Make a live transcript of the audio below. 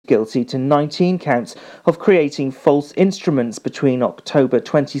guilty to 19 counts of creating false instruments between October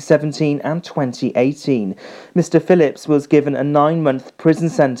 2017 and 2018. Mr. Phillips was given a 9-month prison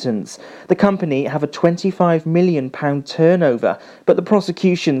sentence. The company have a £25 million turnover, but the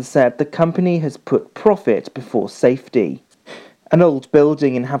prosecution said the company has put profit before safety. An old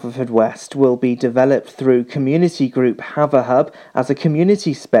building in Haverfordwest will be developed through community group Haverhub as a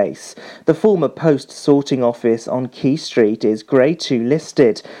community space. The former post sorting office on Key Street is Grade 2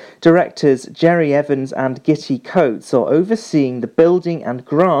 listed. Directors Jerry Evans and Gitty Coates are overseeing the building and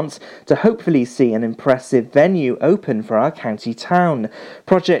grants to hopefully see an impressive venue open for our county town.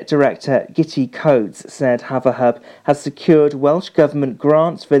 Project Director Gitty Coates said Haverhub has secured Welsh Government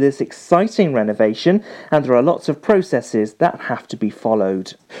grants for this exciting renovation, and there are lots of processes that have to be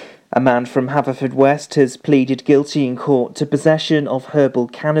followed. A man from Haverfordwest has pleaded guilty in court to possession of herbal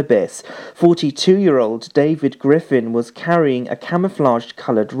cannabis. 42-year-old David Griffin was carrying a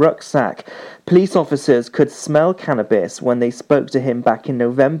camouflage-coloured rucksack. Police officers could smell cannabis when they spoke to him back in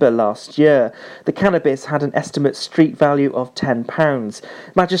November last year. The cannabis had an estimate street value of £10.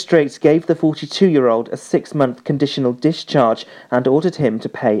 Magistrates gave the 42-year-old a 6-month conditional discharge and ordered him to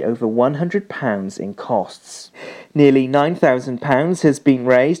pay over £100 in costs. Nearly £9,000 has been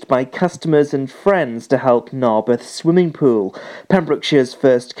raised by customers and friends to help Narberth Swimming Pool. Pembrokeshire's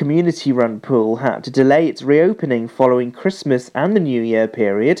first community-run pool had to delay its reopening following Christmas and the New Year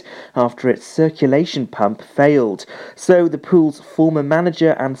period after its circulation pump failed. So the pool's former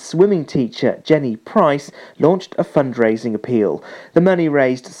manager and swimming teacher, Jenny Price, launched a fundraising appeal. The money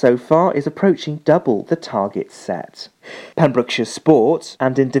raised so far is approaching double the target set. Pembrokeshire Sport,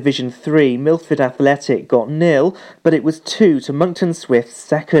 and in Division 3 Milford Athletic got 0, but it was 2 to Monkton Swift's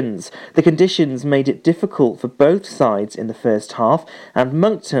seconds. The conditions made it difficult for both sides in the first half, and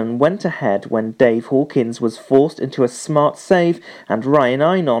Monkton went ahead when Dave Hawkins was forced into a smart save and Ryan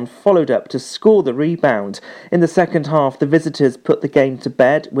Einon followed up to score the rebound. In the second half, the visitors put the game to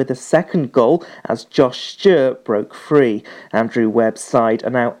bed with a second goal as Josh Stewart broke free. Andrew Webb's side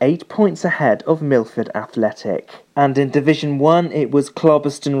are now 8 points ahead of Milford Athletic. And in Division 1, it was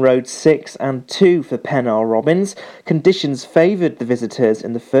Clobberston Road 6 and 2 for Pennar Robins. Conditions favoured the visitors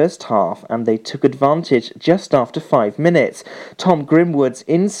in the first half, and they took advantage just after 5 minutes. Tom Grimwood's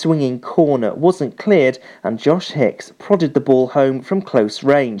in-swinging corner wasn't cleared, and Josh Hicks prodded the ball home from close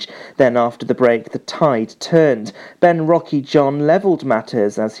range. Then after the break, the tide turned. Ben Rocky John levelled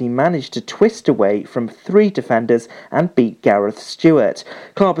matters as he managed to twist away from 3 defenders and beat Gareth Stewart.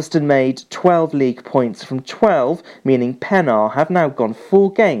 Clobberston made 12 league points from 12, meaning Pennar have now gone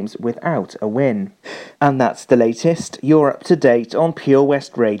 4 games without a win. And that's the latest. You're up to date on Pure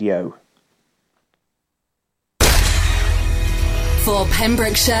West Radio. For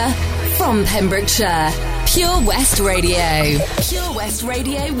Pembrokeshire, from Pembrokeshire, Pure West Radio. Pure West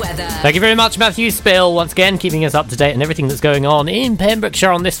Radio weather. Thank you very much, Matthew Spill, once again keeping us up to date on everything that's going on in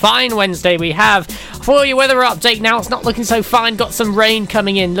Pembrokeshire on this fine Wednesday. We have for your weather update now. It's not looking so fine. Got some rain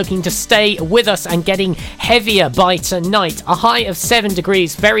coming in, looking to stay with us and getting heavier by tonight. A high of 7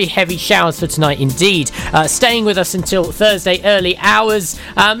 degrees. Very heavy showers for tonight indeed. Staying with us until Thursday early hours.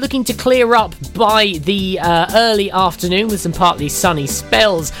 Looking to clear up by the early afternoon with some partly sunny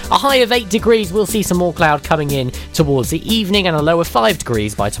spells. A high of 8 degrees. We'll see some more cloud coming in towards the evening, and a low of 5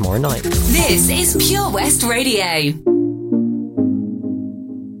 degrees by tomorrow night. This is Pure West Radio.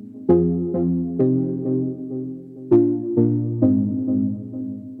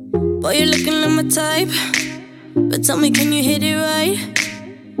 Boy, you're looking like my type, but tell me, can you hit it right?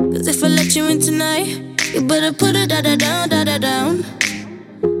 Cause if I let you in tonight, you better put it down.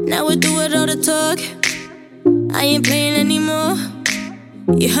 Now we do it all the talk, I ain't playing anymore.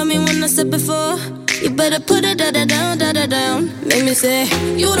 You heard me when I said before, you better put it down. Make me say,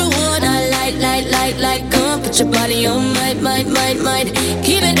 you the one I like. Come on, put your body on, might.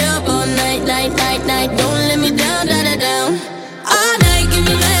 Keep it up all night. Don't let me down. All night, give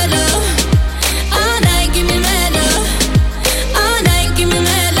me mad love. All night, give me mad love. All night, give me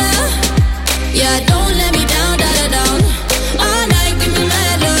mad love. Yeah, don't let me down. All night, give me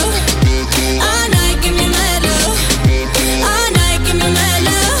mad love. All night, give me mad love. All night, give me mad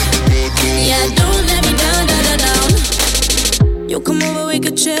love. Yeah, don't let me down. You come over, we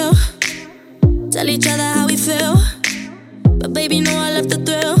could chill. Tell each other how we feel. But baby, know I love the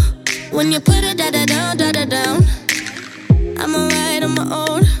thrill. When you put it down. I'm alright on my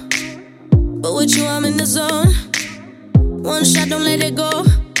own, but with you I'm in the zone. One shot, don't let it go.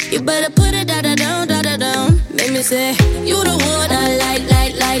 You better put it down. Make me say, you the one I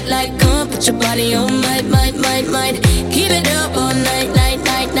like. Come on, put your body on, might. Keep it up all night.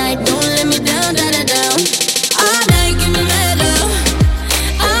 Don't let me down. All night, give me mad love.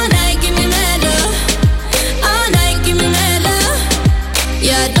 All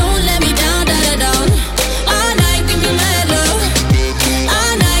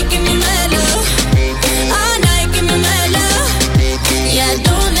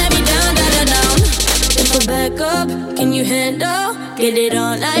you handle? Get it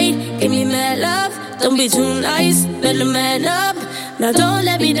all night, give me mad love. Don't be too nice, let the man up. Now don't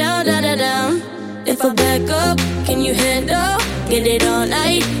let me down, down. If I back up, can you handle? Get it all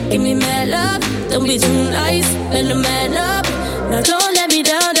night, give me mad love. Don't be too nice, let the man up. Now don't let me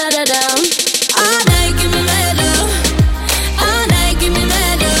down, down. All night, give me mad love. All night, give me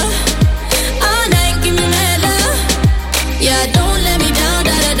mad love. All night, give me mad love. Yeah, don't let me down,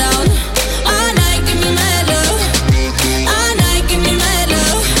 down. All night, give me mad love. All night, give me mad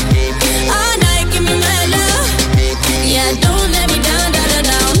love. All night, give me mad love. Yeah, don't let me down,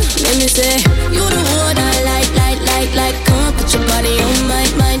 down. Let me say, you the one I like. Come on, put your body on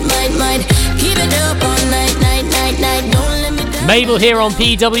mine. Keep it up all night. Don't let me down. Mabel here on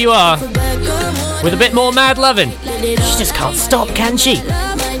PWR with a bit more mad lovin'. She just can't stop, can she?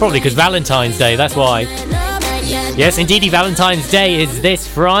 Probably because Valentine's Day, that's why. Yes, indeedy, Valentine's Day is this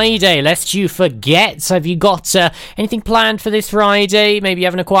Friday, lest you forget. So have you got anything planned for this Friday? Maybe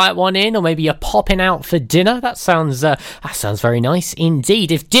having a quiet one in, or maybe you're popping out for dinner? That sounds very nice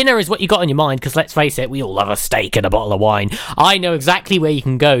indeed. If dinner is what you got on your mind, because let's face it, we all love a steak and a bottle of wine, I know exactly where you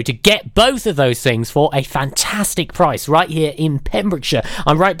can go to get both of those things for a fantastic price right here in Pembrokeshire.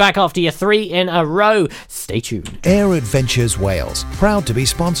 I'm right back after your 3 in a row. Stay tuned. Air Adventures Wales, proud to be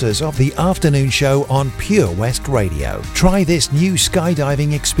sponsors of the afternoon show on Pure West Radio. Try this new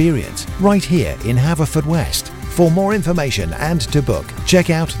skydiving experience right here in Haverfordwest. For more information and to book, check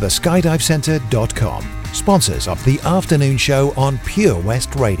out theskydivecentre.com. Sponsors of the afternoon show on Pure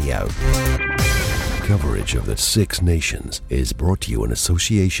West Radio. Coverage of the Six Nations is brought to you in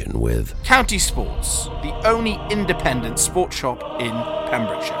association with County Sports, the only independent sports shop in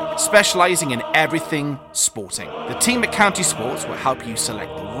Pembrokeshire, specialising in everything sporting. The team at County Sports will help you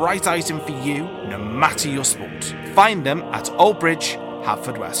select the right item for you, no matter your sport. Find them at Old Bridge,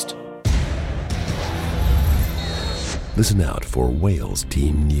 Haverfordwest. Listen out for Wales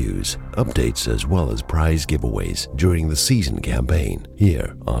team news, updates as well as prize giveaways during the season campaign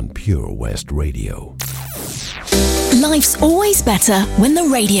here on Pure West Radio. Life's always better when the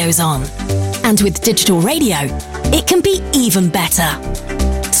radio's on. And with digital radio, it can be even better.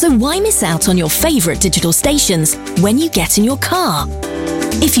 So why miss out on your favourite digital stations when you get in your car?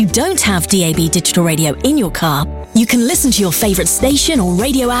 If you don't have DAB digital radio in your car, you can listen to your favourite station or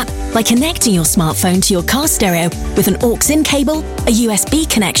radio app by connecting your smartphone to your car stereo with an aux-in cable, a USB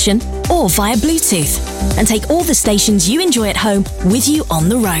connection, or via Bluetooth, and take all the stations you enjoy at home with you on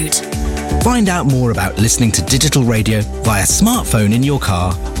the road. Find out more about listening to digital radio via smartphone in your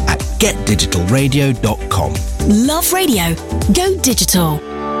car at getdigitalradio.com. Love radio. Go digital.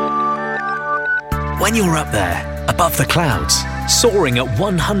 When you're up there, above the clouds, soaring at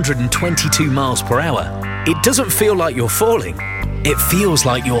 122 miles per hour, it doesn't feel like you're falling. It feels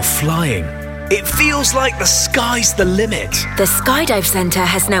like you're flying. It feels like the sky's the limit. The Skydive Centre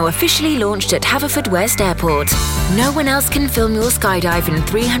has now officially launched at Haverfordwest Airport. No one else can film your skydive in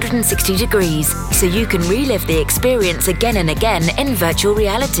 360 degrees, so you can relive the experience again and again in virtual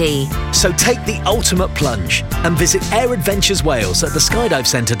reality. So take the ultimate plunge and visit Air Adventures Wales at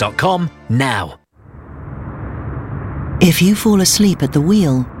theskydivecentre.com now. If you fall asleep at the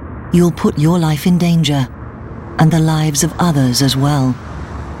wheel, you'll put your life in danger, and the lives of others as well.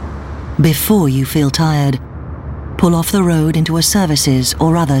 Before you feel tired, pull off the road into a services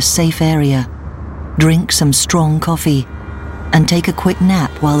or other safe area. Drink some strong coffee, and take a quick nap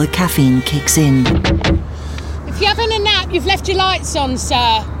while the caffeine kicks in. If you're having a nap, you've left your lights on, sir.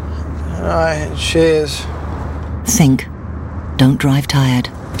 All right, cheers. Think. Don't drive tired.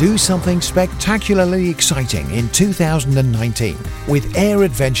 Do something spectacularly exciting in 2019 with Air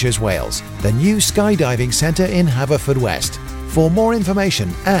Adventures Wales, the new skydiving centre in Haverfordwest. For more information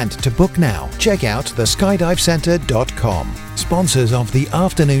and to book now, check out theskydivecentre.com. Sponsors of the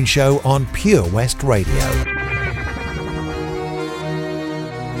afternoon show on Pure West Radio.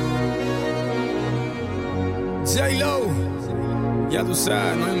 J-Lo, ya tú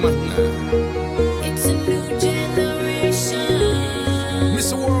sabes, no hay más nada. It's a new generation.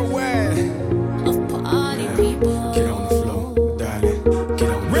 Mr. Worldwide of party people. Get on the floor, darling. Get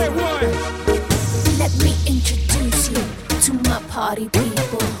on the Red one. Let me introduce you to my party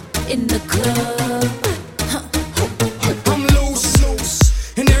people in the club. I'm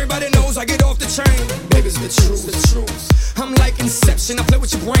loose, and everybody knows I get off the train. Baby, it's the truth. I'm like Inception. I play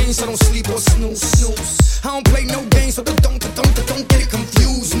with your brain, so don't sleep or snooze. I don't play no games, so don't get it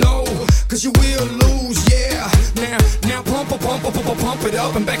confused. No, cause you will lose, yeah. Now pump it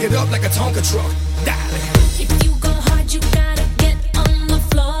up and back it up like a Tonka truck. Darling. If you go hard, you gotta get on the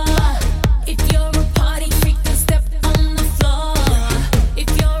floor. If you're a party freak, then step on the floor. If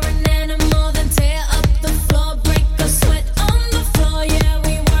you're an animal, then tear up the floor, break a sweat.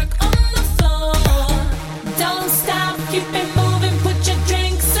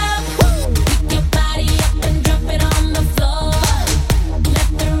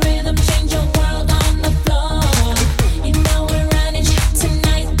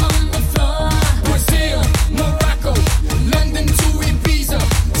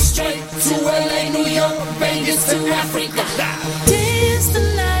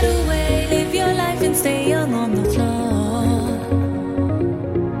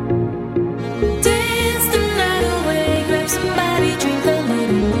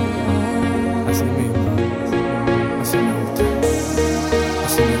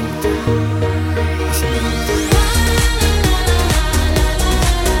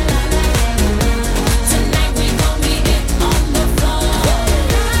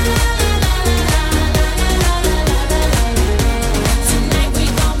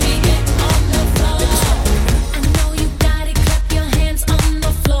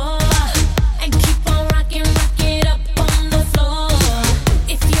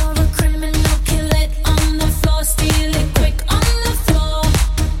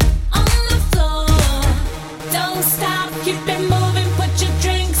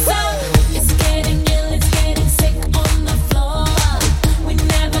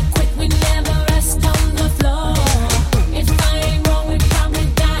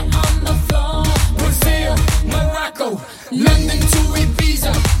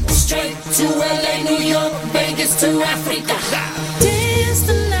 Africa. Dance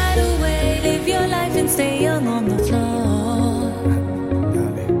the night away, live your life and stay young on the floor.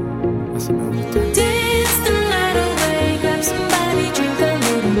 Dance the night away, grab somebody, drink a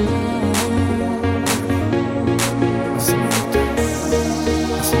little more.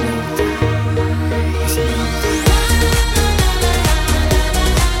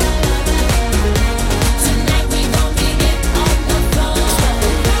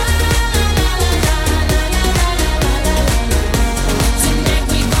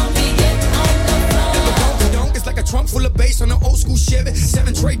 Trunk full of bass on an old school Chevy,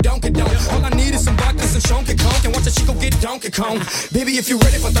 7 tray Donkey Donk. All I need is some vodka, some Shonky Conk, and watch a chico get Donkey Kong. Baby, if you're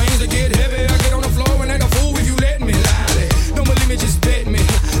ready for things to get heavy, I get on the floor and act a fool if you let me. Lie. Don't believe me, just bet me.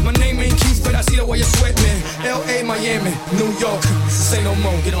 My name ain't Keith, but I see the way you sweat me. L.A., Miami, New York, say no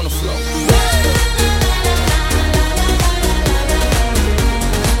more, get on the floor.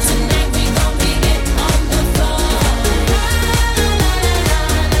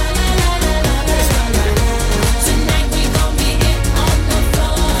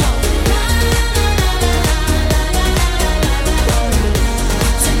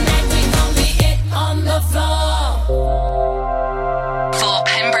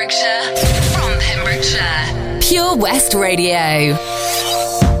 Pure West Radio.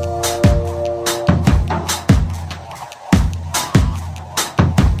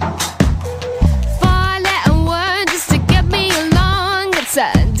 Four-letter word just to get me along. It's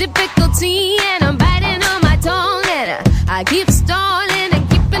a difficulty and I'm biting on my tongue. And I keep stalling and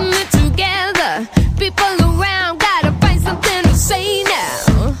keeping it together. People around gotta find something to say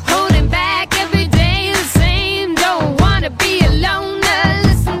now. Holding back every day the same. Don't wanna be alone.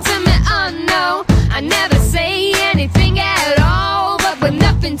 Listen to me, oh no. I never say anything at all, but with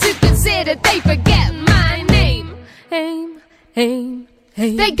nothing to consider, they forget my name.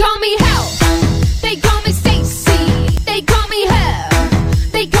 They call me Hell, they call me Stacy, they call me her,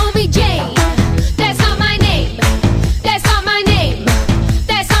 they call me Jane. That's not my name, that's not my name,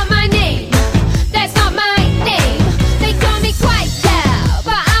 that's not my name, that's not my name. They call me Quiet Girl,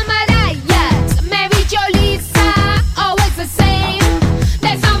 but I'm a riot. Mary Jo Lisa, always the same.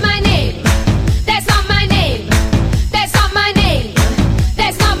 That's not my name. That's not my name. That's not my name.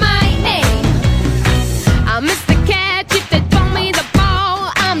 That's not my name. I'm Mr. Catch if they throw me the ball.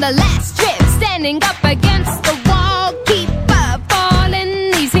 I'm the last trip standing up against the wall. Keep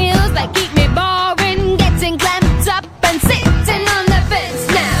falling these hills that keep me boring. Getting clamped up and sitting on the fence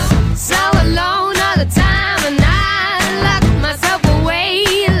now. So alone all the time and I lock myself away.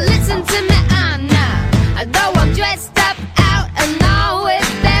 Listen to me, I'm not. Though I'm dressed up out and all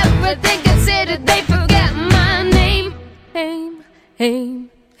with everything considered, they forget my name.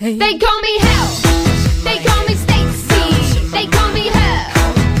 They call me Hell, they call me Stacy, they call me her,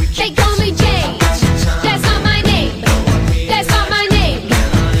 they call me Jane. That's not my name, that's not my name,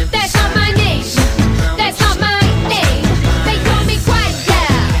 that's not my name, that's not my name. They call me Quiet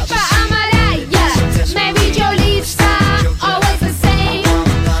Girl, but I'm a riot. Mary Jo Lisa, always the same.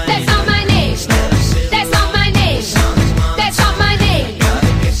 That's not my name, that's not my name, that's not my name,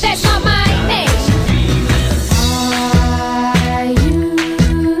 that's not my name. Are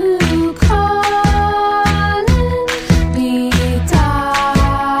you calling?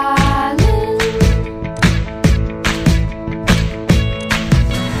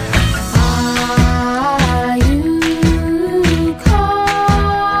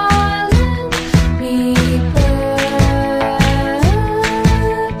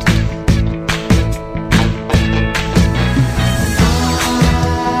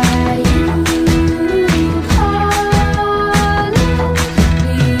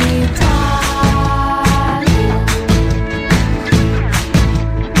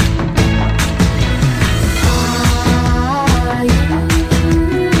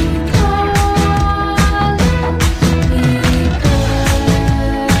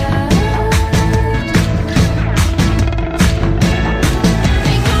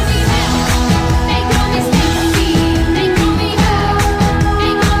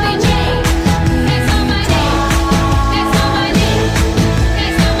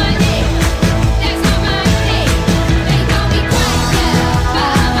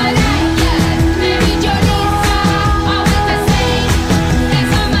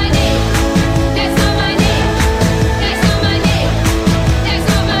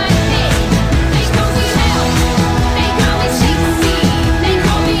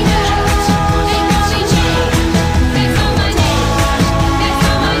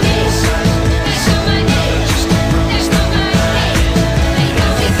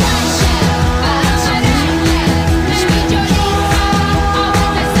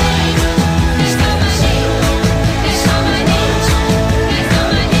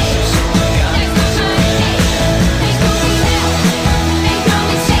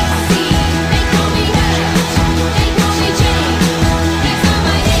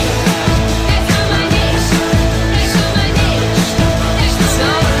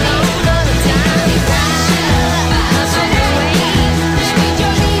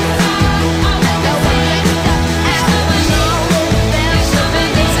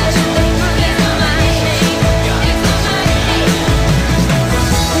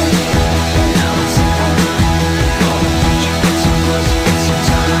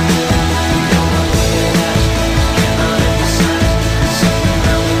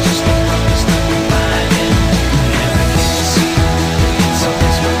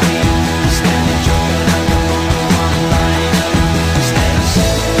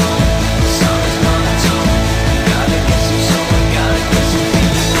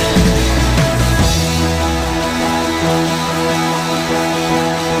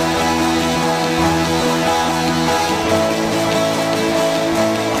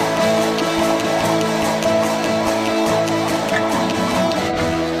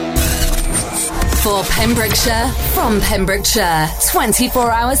 For Pembrokeshire, from Pembrokeshire,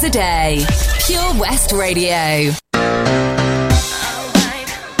 24 hours a day. Pure West Radio.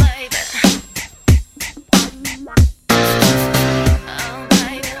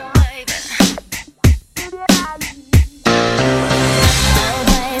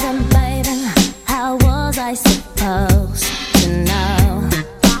 I supposed to know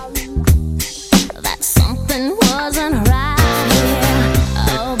that something wasn't right here.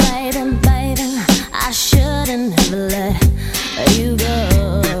 Oh, baby, baby, I shouldn't have let you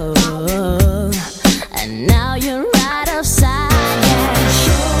go. And now you're right upside down.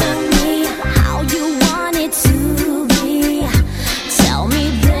 Show me how you want it to be. Tell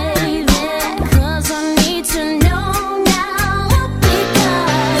me, baby, 'cause I need to know now.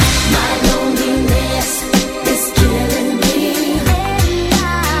 Because my loneliness is killing me, and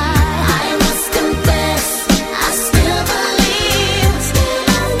I must confess, I still believe.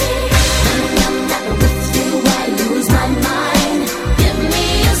 When I'm not with you, I lose my mind. Give me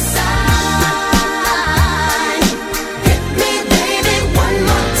a sign. Hit me, baby, one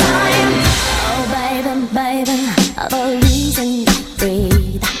more time. Oh, baby, baby, the reason I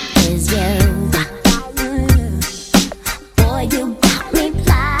breathe is you. Boy, you got me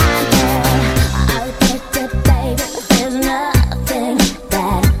blinded. Oh, baby, there's nothing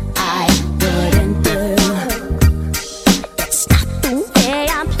that I wouldn't do. It's not the way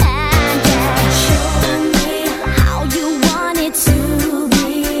I planned it. Show me how you want it to be.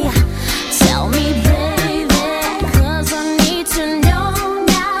 Tell me, baby, 'cause I need to know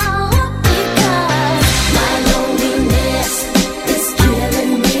now. Because my loneliness is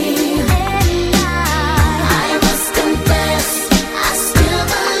killing me, and I must confess, I still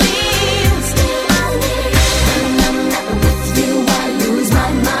believe. When I'm not with you, I lose my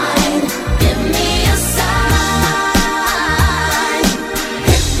mind. Give me a sign.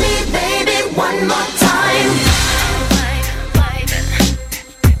 Hit me, baby, one more time.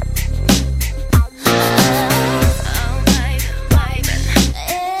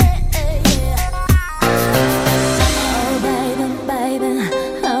 Oh, baby, baby,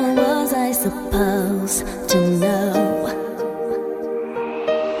 how was I supposed to know?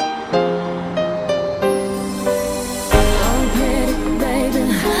 Oh, pretty baby,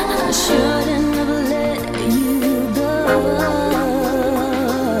 I shouldn't have let you go.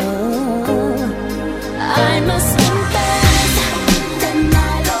 I must confess that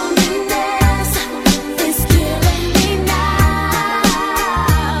my loneliness is killing me now.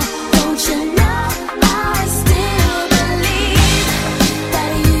 Don't you know I still believe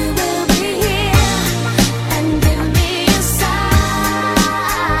that you will be here and give me a sign.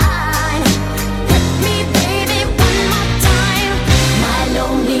 Hit me, baby, one more time. My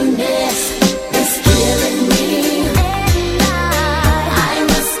loneliness is killing me, and I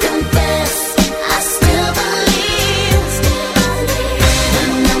must confess, I still believe.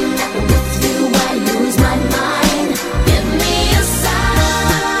 When I'm not with you, I lose my mind. Give me a sign.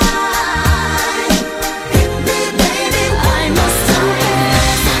 Hit me, baby, I must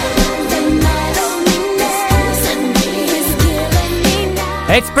confess that my loneliness is killing me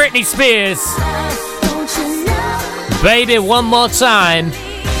now. It's Britney Spears. Don't you know? Baby, one more time.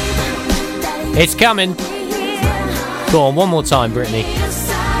 It's coming. Go on, one more time, Britney.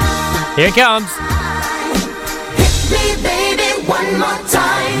 Here it comes. Hit me, baby, one more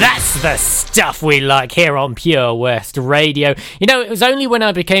time. That's the stuff we like here on Pure West Radio. You know, it was only when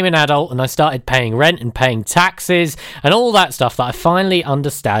I became an adult and I started paying rent and paying taxes and all that stuff that I finally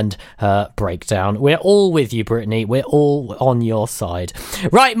understand her breakdown. We're all with you, Brittany. We're all on your side.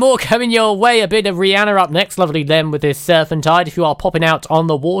 Right, more coming your way. A bit of Rihanna up next. Lovely Them with this Surf and Tide. If you are popping out on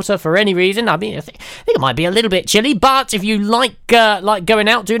the water for any reason, I mean, I think it might be a little bit chilly, but if you like going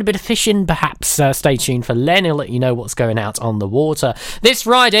out, doing a bit of fishing, perhaps stay tuned for Len. He'll let you know what's going out on the water. This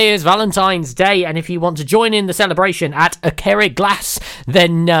Friday is Valentine's Day, and if you want to join in the celebration at a Kerry Glass,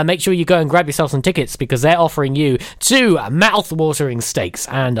 then make sure you go and grab yourself some tickets, because they're offering you 2 mouth-watering steaks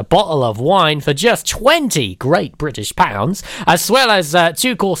and a bottle of wine for just 20 great British pounds, as well as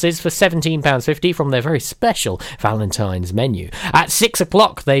 2 courses for £17.50 from their very special Valentine's menu. At 6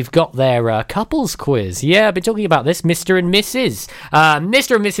 o'clock, they've got their couples quiz. Yeah, I've been talking about this, Mr. and Mrs.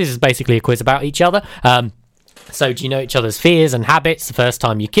 Mr. and Mrs. is basically a quiz about each other. So do you know each other's fears and habits the first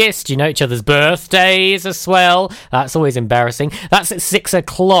time you kissed? Do you know each other's birthdays as well? That's always embarrassing. That's at 6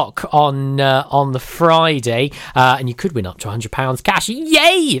 o'clock on the Friday, and you could win up to £100 cash.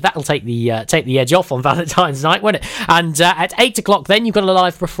 Yay! That'll take the edge off on Valentine's night, won't it? And at 8 o'clock then, you've got a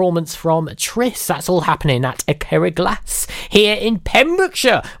live performance from Tris. That's all happening at Carriglass here in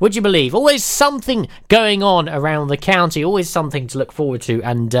Pembrokeshire. Would you believe? Always something going on around the county, always something to look forward to,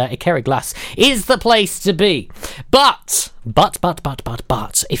 and Carriglass is the place to be. But,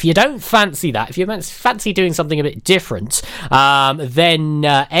 if you don't fancy that, if you fancy doing something a bit different, then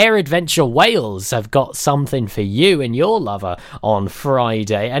Air Adventure Wales have got something for you and your lover on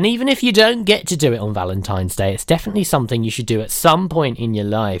Friday. And even if you don't get to do it on Valentine's Day, it's definitely something you should do at some point in your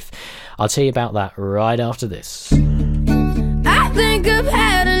life. I'll tell you about that right after this. I think I've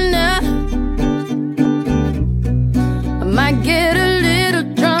had enough. I might get a little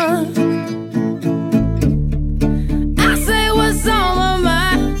drunk. I say what's on my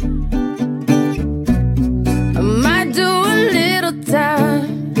mind. I might do a little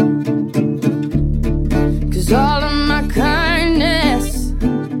time. 'Cause all of my kindness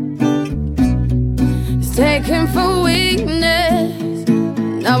is taken for weakness.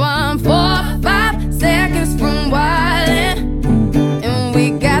 Now I'm 4 or 5 seconds from wildin', and we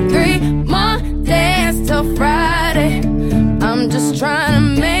got 3 more days till Friday. I'm just trying to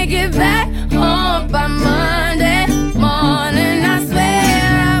make it back home by Monday morning. I swear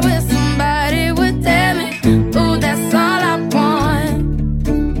I wish somebody would tell me, ooh, that's all I want.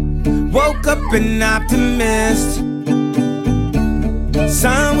 Woke up an optimist.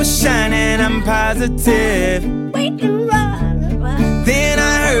 Sun was shining, I'm positive. Then I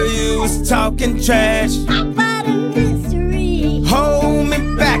heard you was talking trash about a mystery. Hold me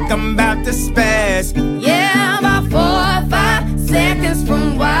back, I'm about to spaz. Yeah, I'm about 4 or 5 seconds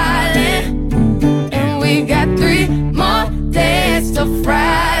from wildin', and we got 3 more days till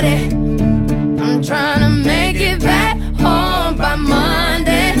Friday. I'm trying to make it back home by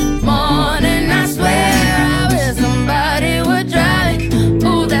Monday morning. I swear I wish somebody would drive me.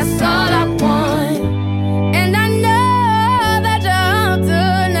 Ooh, that's all I want. And I know that you're home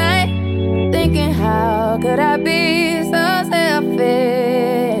tonight, thinking how could I be so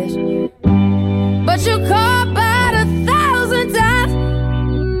selfish? But you called about 1,000 times,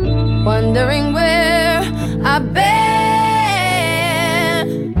 wondering where I've been.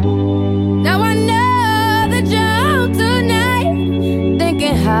 Now I know that you're home tonight,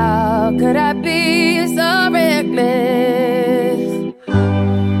 thinking how could I be so reckless?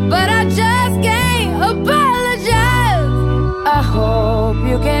 But I just can't apologize. I hope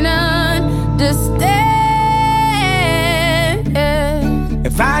you can understand.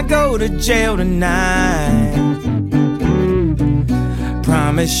 If I go to jail tonight,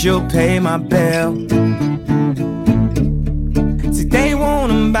 promise you'll pay my bill. See, they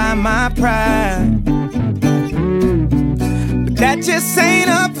wanna buy my pride, but that just ain't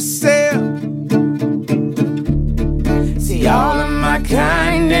up for sale. See, all of my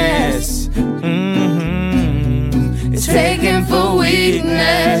kindness is taken for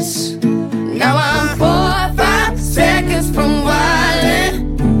weakness. Now I'm 4 or 5 seconds from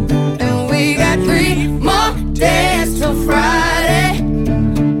wildin', and we got 3 more days till Friday.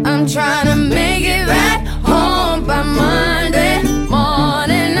 I'm trying to make it back home by Monday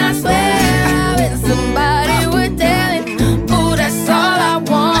morning. I swear I wish somebody would tell me, ooh, that's all I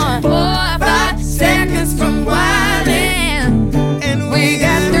want. 4 or 5 seconds from wildin', and we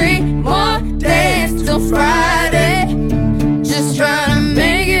got 3 more days till Friday. Just trying to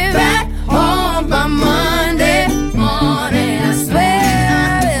make it back home by Monday morning. I swear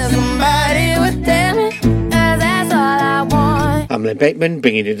I wish somebody would tell me, 'cause that's all I want. I'm Lynn Bateman,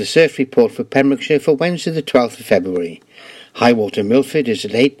 bringing you the surf report for Pembrokeshire for Wednesday the 12th of February. High water Milford is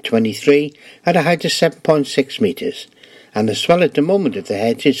at 8:23 at a height of 7.6 metres, and the swell at the moment at the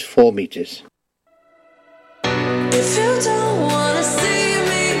head is 4 metres. If you don't wanna see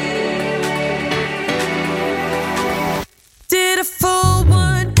me, did a full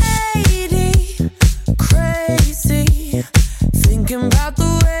 180, crazy, thinking about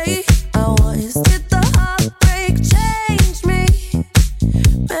the way I was. Did the heartbreak change me?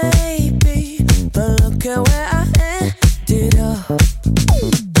 Maybe, but look at where I ended up.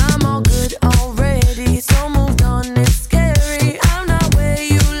 I'm all good already, so moved on, it's scary. I'm not where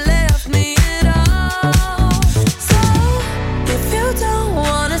you left me at all. So, if you don't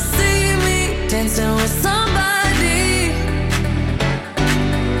wanna see me dancing with somebody,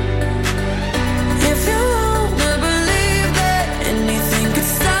 if you wanna believe that anything could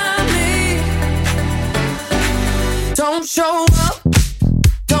stop me, don't show up,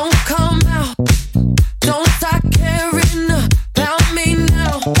 don't come out, don't talk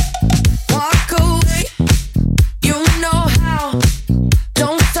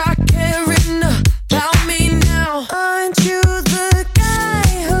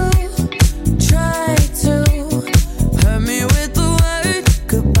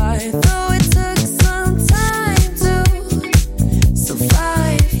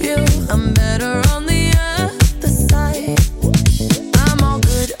I'm better on the other side. I'm all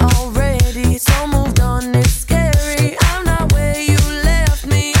good already, so moved on, it's scary. I'm not where you left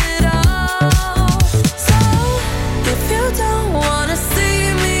me at all. So, if you don't wanna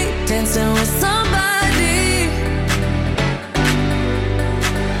see me dancing with somebody,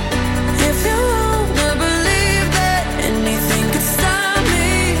 if you wanna believe that anything could stop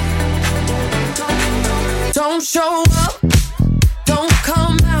me, don't show up, don't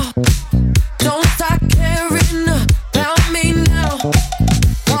come out, don't start caring about me now.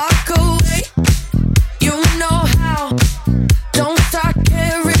 Walk away, you know how. Don't start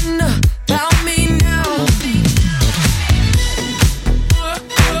caring about me now.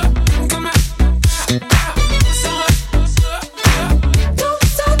 Don't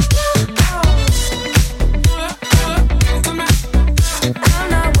stop now. I'm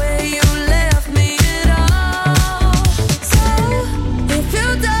not where you left me at all. So, if you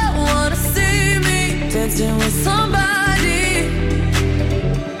don't wanna see me dancing with somebody,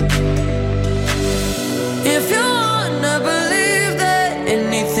 if you wanna believe that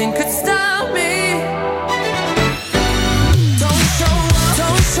anything could stop me, don't show up,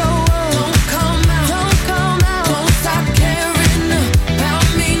 don't show up, don't come out, don't come out, don't stop caring about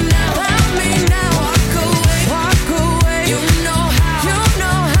me now, walk away, you know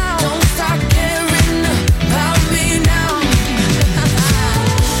how, don't stop caring about me now.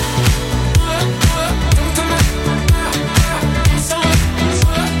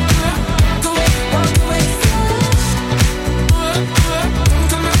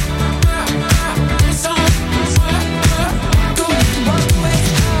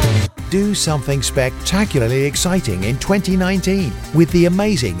 Do something spectacularly exciting in 2019 with the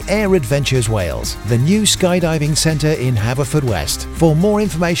amazing Air Adventures Wales, the new skydiving centre in Haverfordwest. For more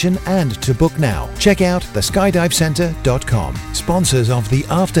information and to book now, check out theskydivecentre.com. Sponsors of the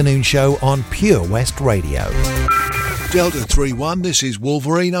afternoon show on Pure West Radio. Delta 3-1, this is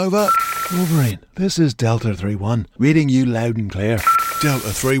Wolverine, over. Wolverine, this is Delta 3-1, reading you loud and clear. Delta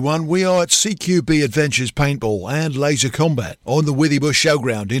 3-1, we are at CQB Adventures Paintball and Laser Combat on the Withybush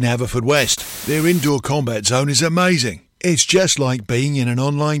Showground in Haverfordwest. Their indoor combat zone is amazing. It's just like being in an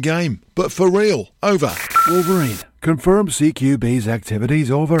online game, but for real. Over. Wolverine, confirm CQB's activities,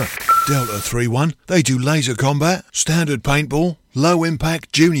 over. Delta 3-1, they do laser combat, standard paintball, low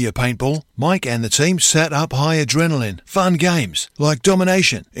impact junior paintball. Mike and the team set up high adrenaline, fun games like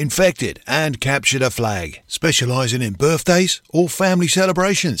Domination, Infected and Capture the Flag, specialising in birthdays or family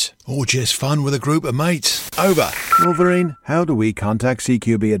celebrations, or just fun with a group of mates. Over. Wolverine, how do we contact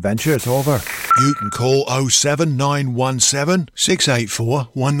CQB Adventures, over? You can call 07917 684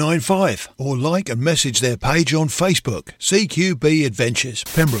 195 or like and message their page on Facebook, CQB Adventures,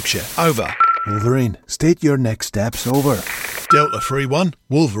 Pembrokeshire. Over. Wolverine, state your next steps, over. Delta 3-1,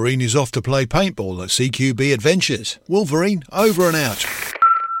 Wolverine is off to play paintball at CQB Adventures. Wolverine, over and out.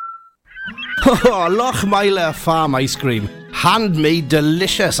 Oh, Lochmeyler Farm Ice Cream. Handmade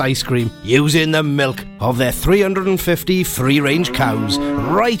delicious ice cream using the milk of their 350 free-range cows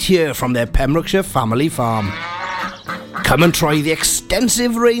right here from their Pembrokeshire family farm. Come and try the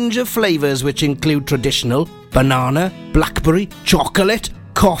extensive range of flavours which include traditional, banana, blackberry, chocolate,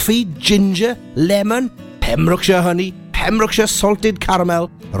 coffee, ginger, lemon, Pembrokeshire honey, Pembrokeshire salted caramel,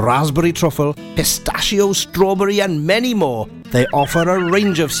 raspberry truffle, pistachio, strawberry and many more. They offer a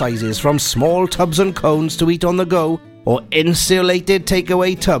range of sizes from small tubs and cones to eat on the go or insulated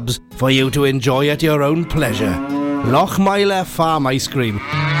takeaway tubs for you to enjoy at your own pleasure. Lochmeyler Farm Ice Cream.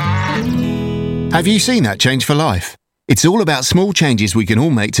 Have you seen that Change for Life? It's all about small changes we can all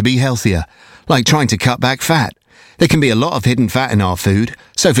make to be healthier, like trying to cut back fat. There can be a lot of hidden fat in our food,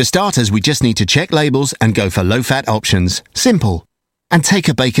 so for starters we just need to check labels and go for low-fat options. Simple. And take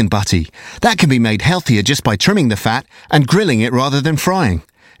a bacon butty. That can be made healthier just by trimming the fat and grilling it rather than frying.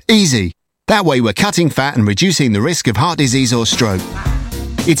 Easy. That way we're cutting fat and reducing the risk of heart disease or stroke.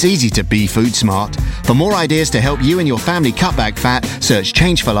 It's easy to be food smart. For more ideas to help you and your family cut back fat, search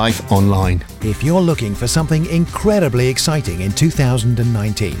Change for Life online. If you're looking for something incredibly exciting in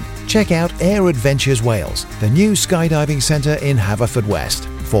 2019, check out Air Adventures Wales, the new skydiving centre in Haverfordwest.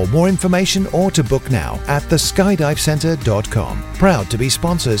 For more information or to book now at theskydivecentre.com. Proud to be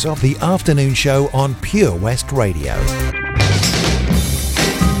sponsors of the afternoon show on Pure West Radio.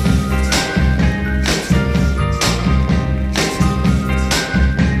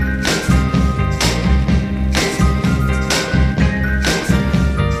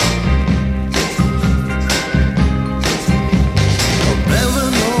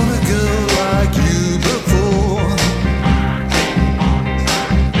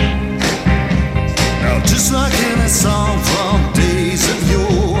 Just like in a song from days of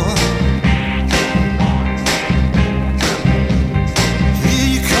yore,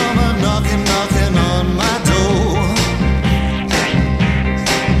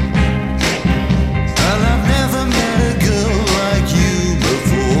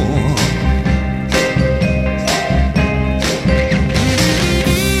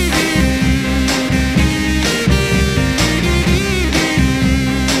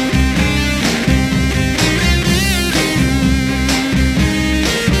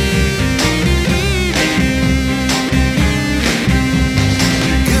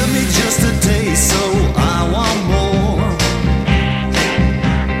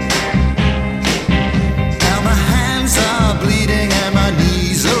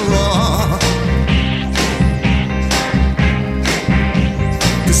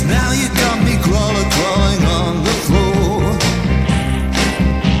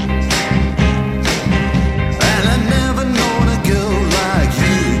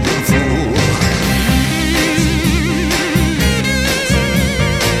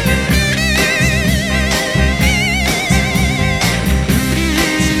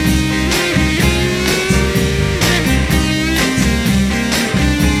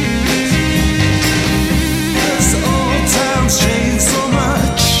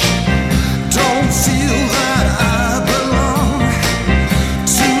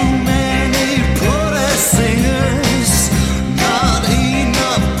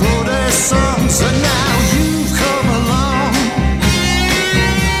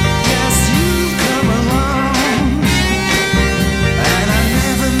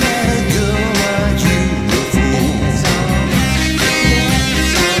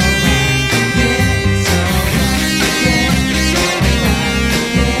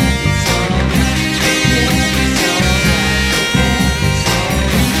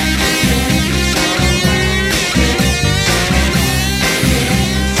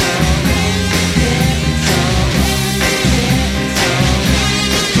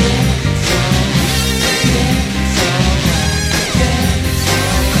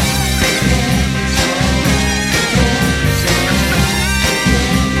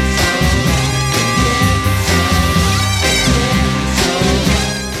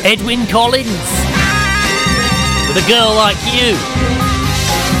 Edwyn Collins with A Girl Like You.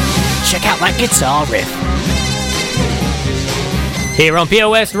 Check out that guitar riff. Here on Pure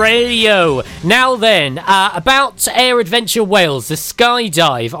West Radio. Now then, about Air Adventure Wales, the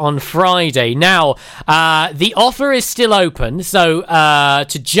skydive on Friday. Now, the offer is still open, so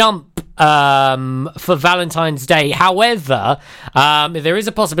to jump for Valentine's Day. However, there is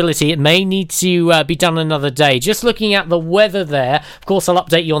a possibility it may need to be done another day. Just looking at the weather there, of course I'll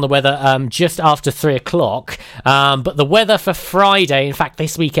update you on the weather just after 3 o'clock, but the weather for Friday, in fact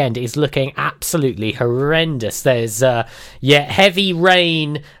this weekend, is looking absolutely horrendous. There's heavy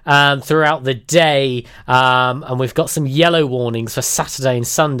rain throughout the day, and we've got some yellow warnings for Saturday and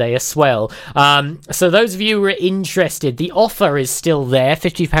Sunday as well. So those of you who are interested, the offer is still there,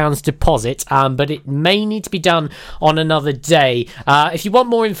 £50 deposit, but it may need to be done on another day. If you want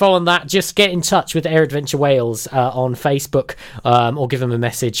more info on that, just get in touch with Air Adventure Wales on Facebook, or give them a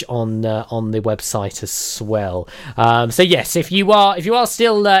message on the website as well. So yes, if you are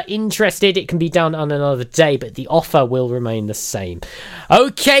still interested, it can be done on another day, but the offer will remain the same.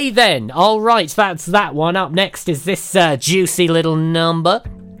 Okay then, all right, that's that one. Up next is this juicy little number.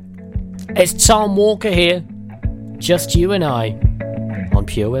 It's Tom Walker here, Just You and I, on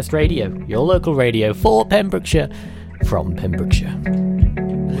Pure West Radio, your local radio for Pembrokeshire, from Pembrokeshire.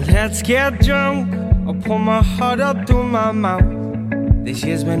 Let's get drunk, I'll pull my heart up through my mouth. This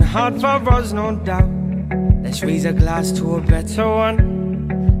year's been hard for us, no doubt. Let's raise a glass to a better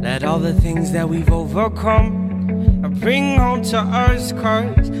one. Let all the things that we've overcome bring home to us,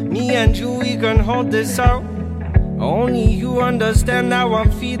 cause me and you, we can hold this out. Only you understand how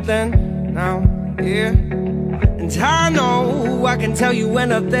I'm feeling now, yeah. And I know I can tell you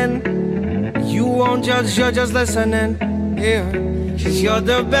anything. You won't judge, you're just listening, yeah. Cause you're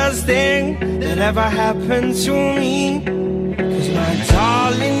the best thing that ever happened to me. Cause my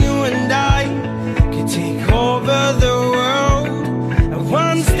darling, you and I can take over the world, and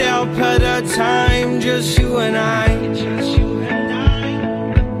one step at a time, just you and I.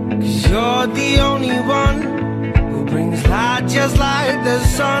 Cause you're the only one who brings light just like the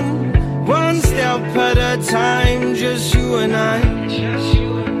sun. One step at a time, just you and I.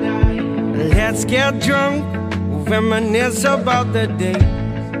 Let's get drunk, we'll reminisce about the day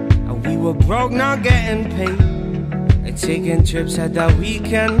we were broke, not getting paid, and taking trips at the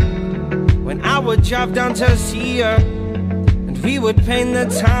weekend, when I would drive down to see her, and we would paint the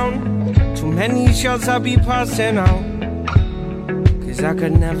town. Too many shots I'd be passing out, cause I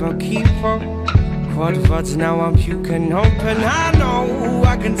could never keep up. Quad words, now I'm puking open. I know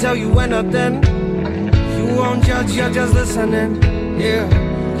I can tell you anything. You won't judge, you're just listening, yeah.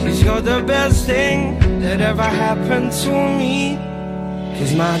 Cause you're the best thing that ever happened to me.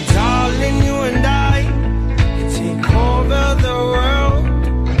 Cause my darling, you and I can take over the world,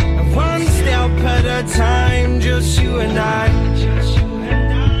 and one step at a time, just you and I.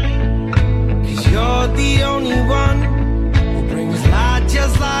 Cause you're the only one who brings light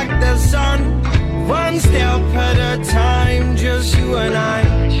just like the sun. One step at a time, just you and I.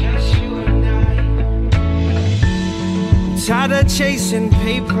 I'm tired of chasing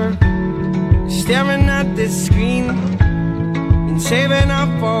paper, staring at this screen, and saving up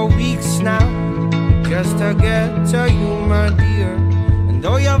for weeks now, just to get to you, my dear. And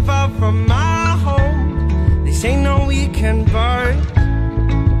though you're far from my home, this ain't no weekend bar.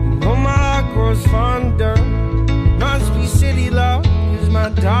 And though my heart grows fonder, must be city love. Cause my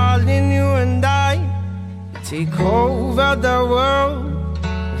darling, you and I take over the world,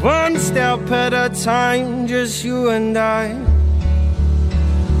 one step at a time, just you and I.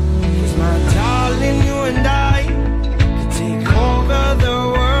 Cause my darling, you and I can take over the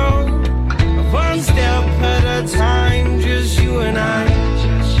world, one step at a time, just you and I.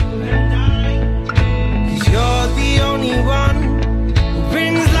 Cause you're the only one who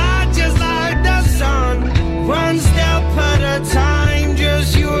brings light just like the sun, one step at a time,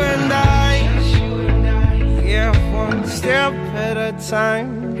 just you and I. Yeah, one step at a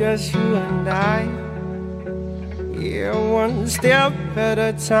time, just you and I. Yeah, one step at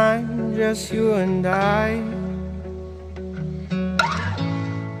a time, just you and I.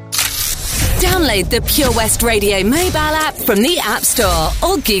 Download the Pure West Radio mobile app from the App Store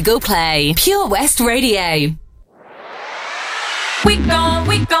or Google Play. Pure West Radio. We gon',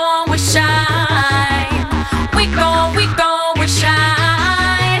 we shine. We gon', we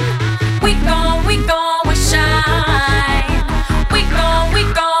shine. We gon', we shine. We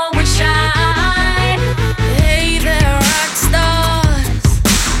gon', we shine. Hey there, rock stars,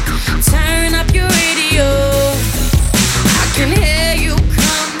 turn up your radio. I can hear you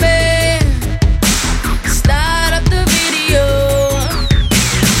coming. Start up the video.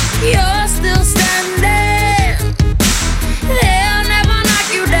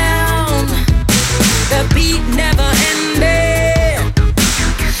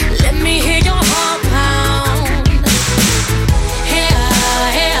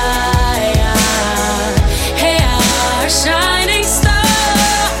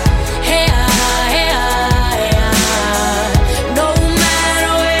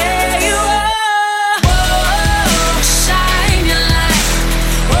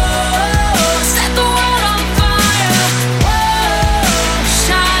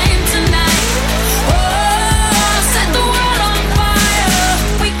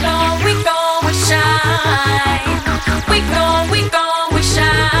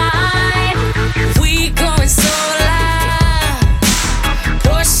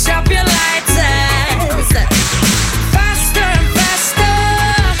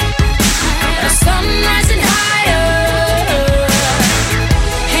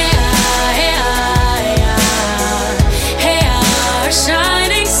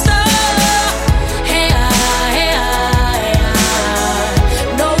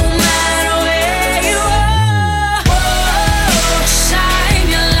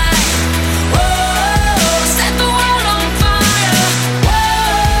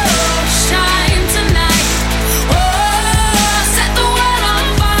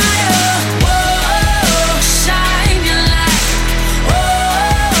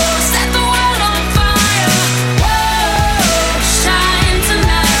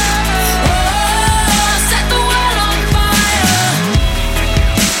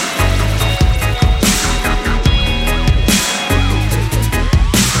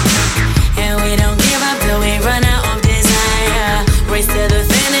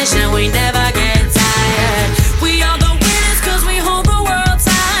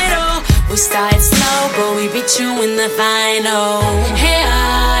 meet you in the final. Hey,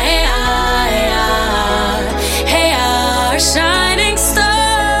 shining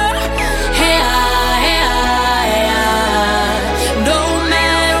star. Hey, no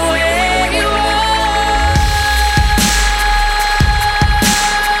matter where you are.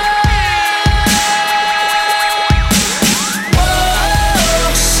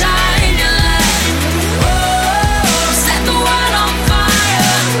 Whoa, shine your light. Whoa, set the world on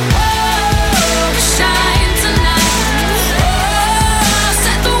fire. Whoa, shine tonight. Whoa,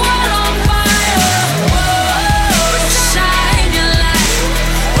 set the world on fire. Whoa, shine your light.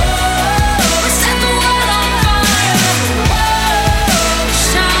 Whoa, set the world on fire. Whoa,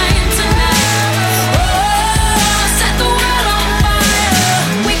 shine tonight. Whoa, set the world on fire.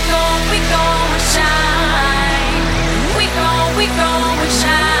 We gon' shine. We gon'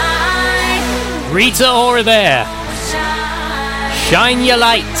 shine. Rita Ora there. Shine your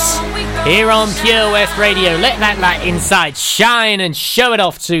lights here on Pure West Radio. Let that light inside shine and show it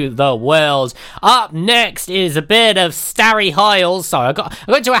off to the world. Up next is a bit of Starry Hiles. Sorry, I got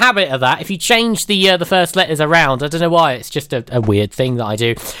into a habit of that. If you change the first letters around, I don't know why. It's just a weird thing that I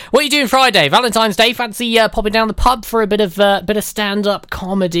do. What are you doing Friday? Valentine's Day? Fancy popping down the pub for a bit of stand-up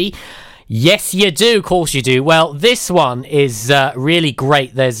comedy? Yes, you do. Of course you do. Well, this one is really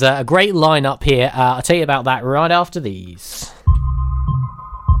great. There's a great lineup here. I'll tell you about that right after these.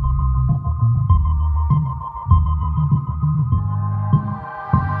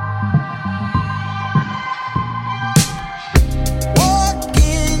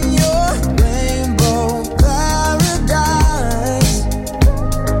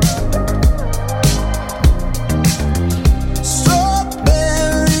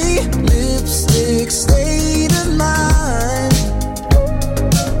 State of mind.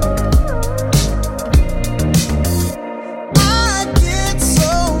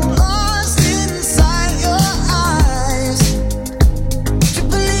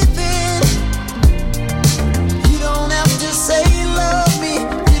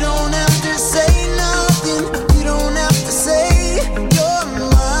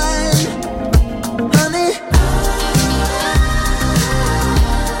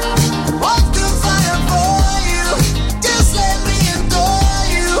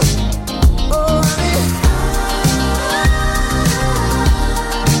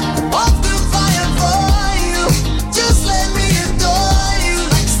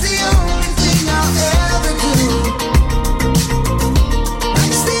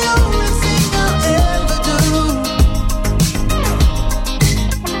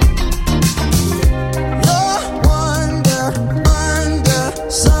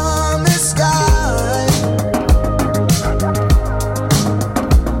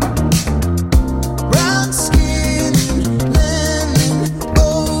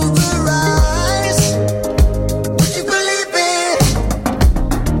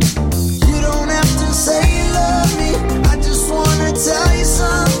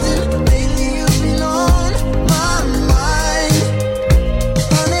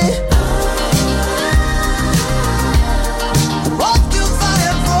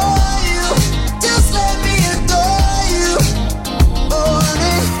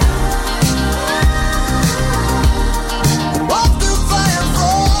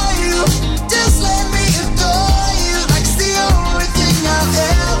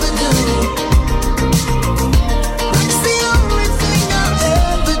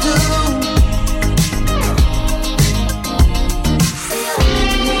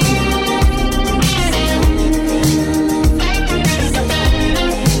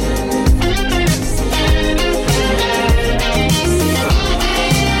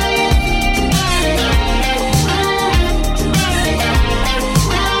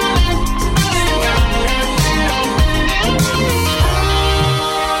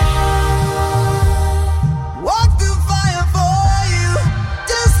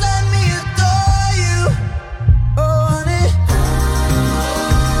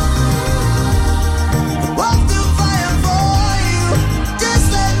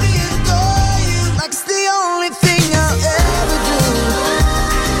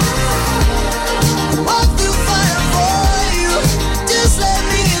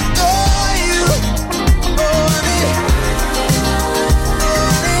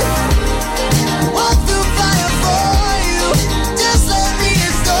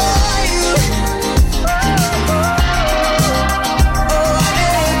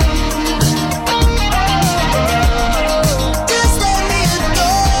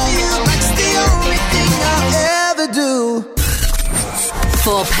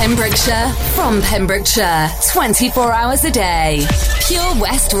 For Pembrokeshire, from Pembrokeshire, 24 hours a day. Pure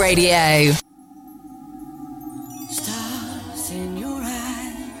West Radio.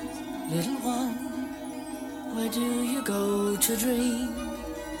 do you go to dream?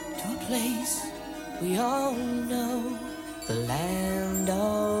 To a place we all know, the land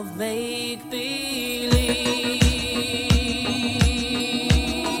of make-believe.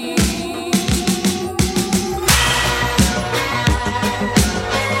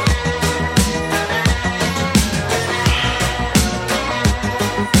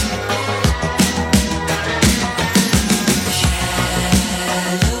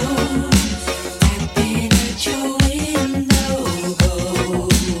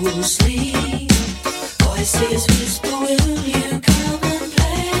 Voices whisper, will you come and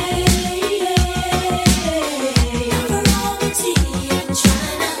play? Variety in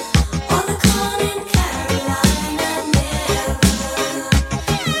China, on the corn in Carolina. Never,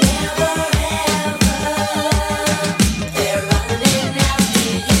 ever, they're running after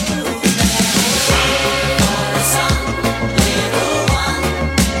you. For the sun, little one,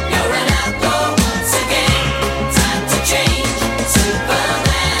 you're an outlaw once again. Time to change,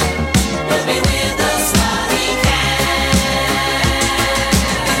 Superman will be with us while he can.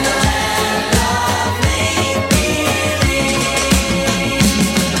 In the land of make-believe.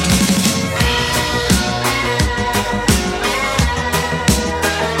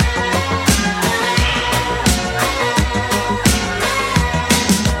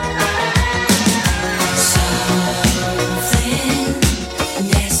 Something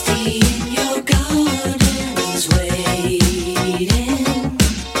nasty in your garden's waiting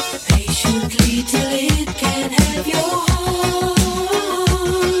patiently till it can have your heart.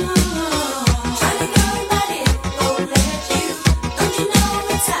 Trying to go, but it won't let you. Don't you know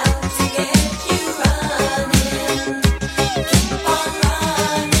it's out to get you running? Keep on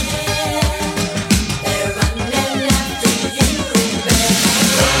running. They're running after you, baby.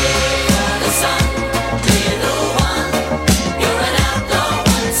 For the sun, little one, you're an outlaw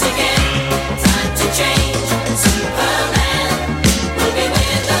once again. Time to change, Superman will be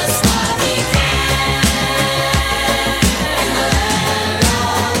with us while he can. In the land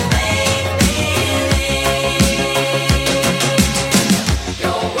of make-believe.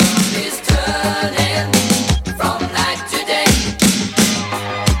 Your world is turning from night to day.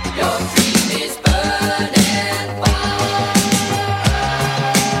 Your dream is burning wild.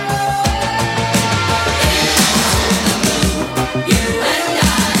 You and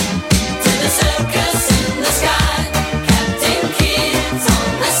I, to the circus in the sky. Captain Kidd's on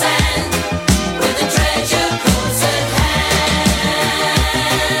the sand, with the treasure close at hand.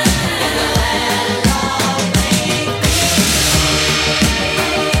 In the land of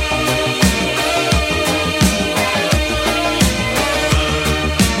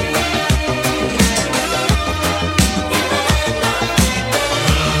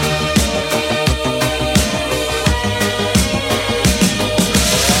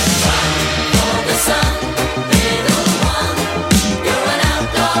For the sun, little one, you're an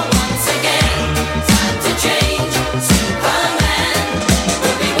outlaw once again. Time to change, Superman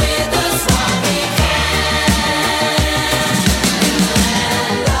will be with us while he can. In the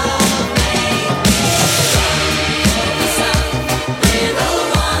land of make-believe. For the sun, little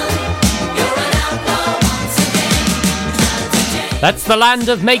one, you're an outlaw once again. Time to change. That's the land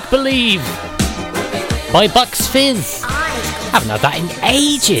of make-believe by Bucks Fizz. Haven't had that in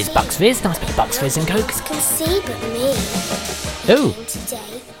ages. Bucks Fizz, nice bit of Bucks Fizz and Coke. Can see but me Oh,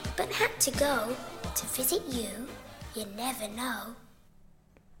 today, but had to go to visit you. You never know.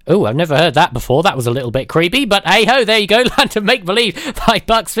 oh, I've never heard that before. That was a little bit creepy, but hey ho, there you go. Land of Make Believe by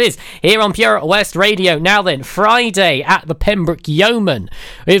Bucks Fizz here on Pure West Radio. Now then, Friday at the Pembroke Yeoman,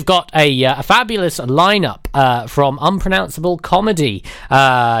 we've got a fabulous lineup from Unpronounceable Comedy.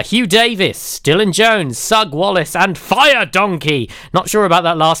 Hugh Davis, Dylan Jones, Sug Wallace, and Fire Donkey. Not sure about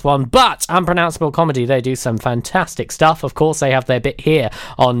that last one, but Unpronounceable Comedy, they do some fantastic stuff. Of course, they have their bit here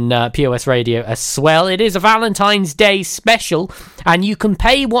on Pure West Radio as well. It is a Valentine's Day special, and you can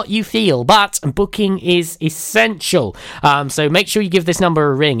pay what you feel, but booking is essential. So make sure you give this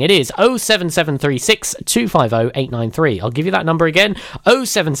number a ring. It is 07736 250 893. I'll give you that number again,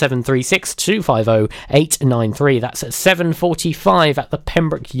 07736 250 893. That's at 7:45 at the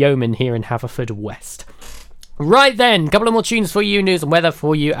Pembroke Yeoman here in Haverfordwest. Right then, a couple of more tunes for you, news and weather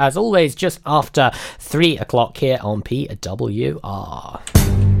for you, as always, just after 3 o'clock here on PWR.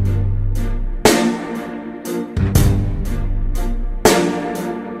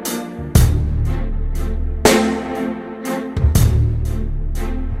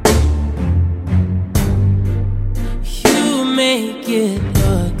 You make it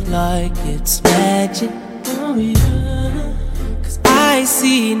look like it's magic, oh yeah. 'Cause I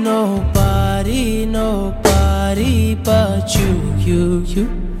see nobody but you.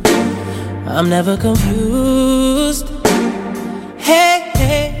 I'm never confused. Hey,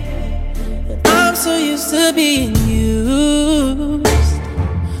 hey, I'm so used to being used.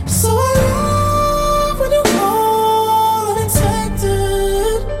 So I love when you call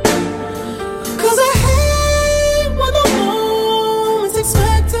unexpected, 'cause I hate when the moment's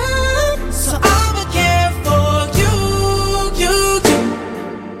expected. So I'ma care for you.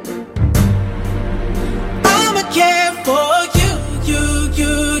 I'ma care for you.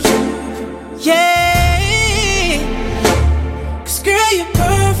 Yeah, 'cause girl, you're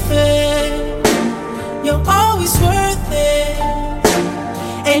perfect. You're always worth it,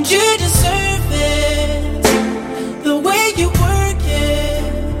 and you deserve it. The way you work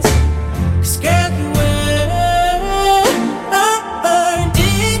it, 'cause girl, you earned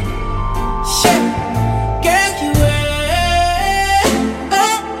it. Yeah, girl, you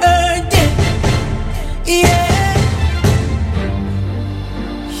earned it. Yeah,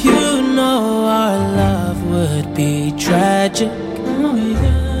 you know our love would be tragic. Oh,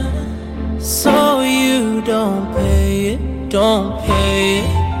 yeah. So you don't pay it, don't pay it.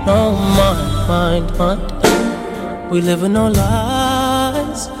 No mind. We live with no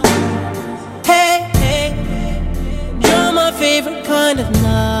lies. Hey, hey, you're my favorite kind of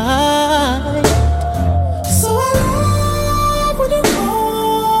night. So I love when you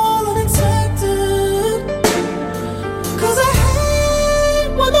call unexpected, 'cause I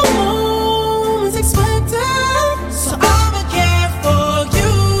hate when the moment's expected. So I'ma care for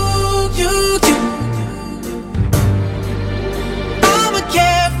you. I'ma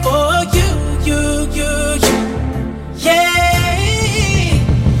care for you. Yeah,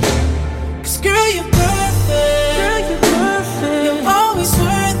 'cause girl, you're perfect. You're always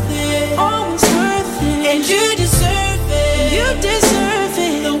worth it, and you deserve it.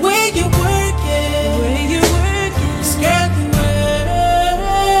 The way you work it, 'cause girl, you earned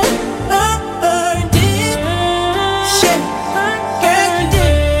it. Yeah, girl, you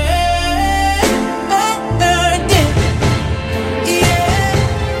earned it.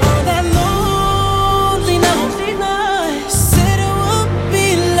 Yeah, all that lonely night, said it would be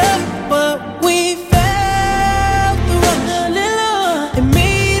love, but we felt the rush. It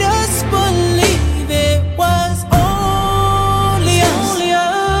made us believe it was only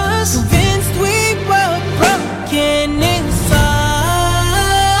us. Convinced we were broken inside.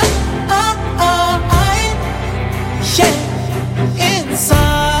 Yeah,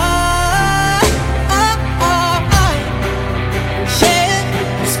 inside. Yeah,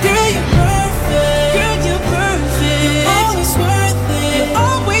 'cause girl, you're perfect. You're always worth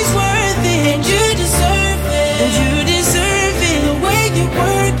it, and you deserve it. The way you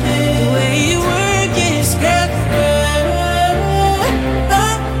work it, 'cause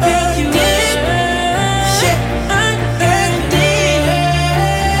girl, you did. Yeah, earned it.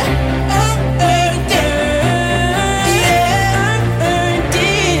 Yeah, earned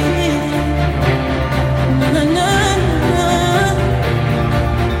it. Na na na.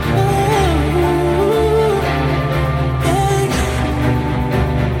 Ooh, yeah.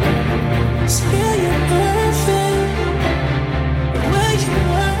 'Cause girl, you're perfect. The way you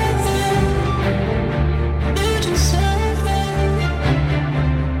work it, you deserve it.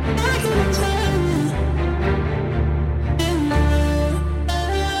 You deserve it.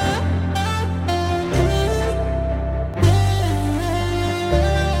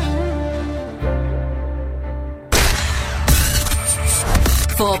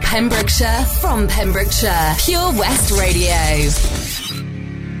 For Pembrokeshire, from Pembrokeshire, Pure West Radio.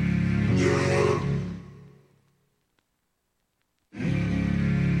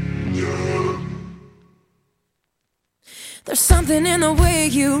 There's something in the way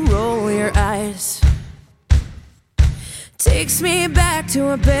you roll your eyes, takes me back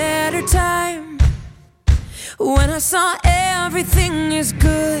to a better time, when I saw everything is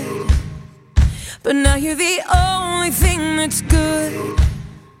good, but now you're the only thing that's good.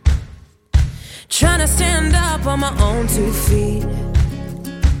 Trying to stand up on my own 2 feet.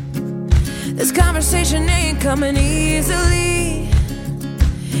 This conversation ain't coming easily,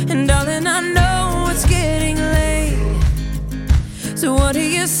 and darling, I know it's getting late. So what do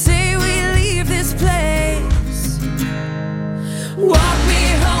you say we leave this place? Walk me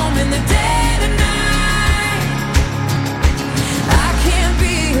home in the dead of night. I can't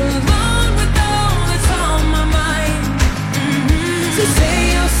be alone with all that's on my mind. So say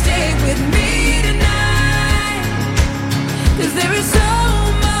you'll stay with me tonight, 'cause there is so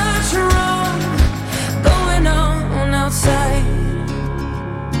much wrong going on outside.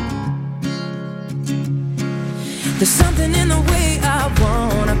 There's something in the way I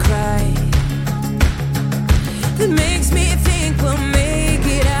wanna cry that makes me think we'll make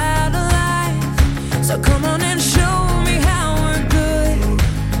it out alive.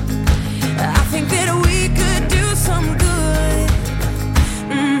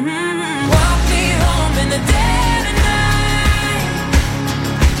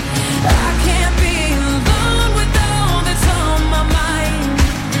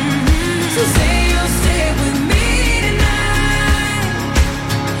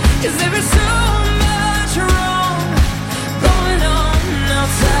 'Cause there is so much wrong going on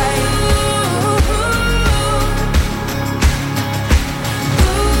outside.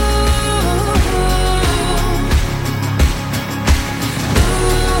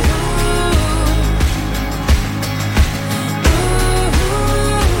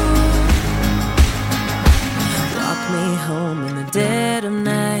 Walk me home in the dead of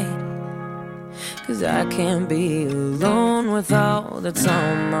night, 'cause I can't be alone with all that's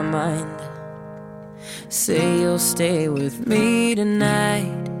on my mind. Say you'll stay with me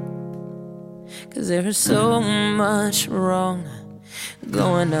tonight, 'cause there is so much wrong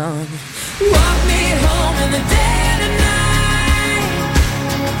going on. Walk me home in the dead of night.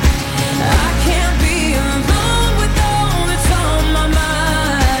 I can't be alone with all that's on my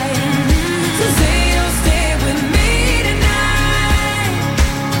mind. So say you'll stay with me tonight,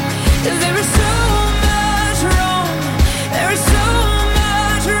 'cause there is so much wrong. There is so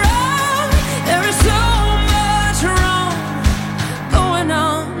much wrong. There is so much wrong going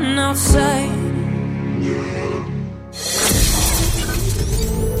on outside.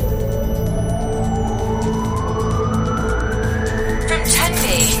 From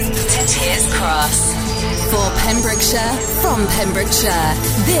Tenby to Tiers Cross. For Pembrokeshire, from Pembrokeshire,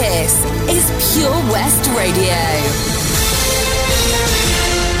 this is Pure West Radio.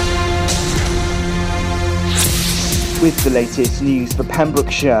 With the latest news for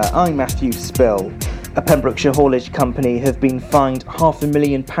Pembrokeshire, I'm Matthew Spill. A Pembrokeshire haulage company have been fined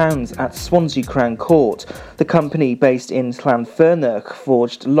 £500,000 at Swansea Crown Court. The company, based in Llanfernach,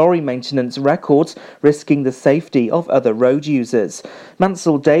 forged lorry maintenance records, risking the safety of other road users.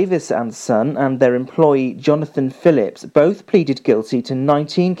 Mansell Davis and Son and their employee Jonathan Phillips both pleaded guilty to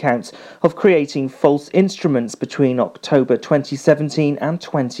 19 counts of creating false instruments between October 2017 and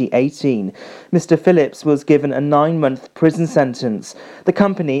 2018. Mr. Phillips was given a 9-month prison sentence. The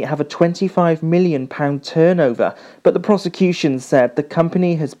company have a £25 million turnover, but the prosecution said the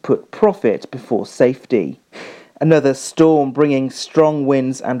company has put profit before safety. Another storm bringing strong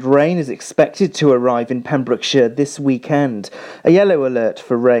winds and rain is expected to arrive in Pembrokeshire this weekend. A yellow alert for rain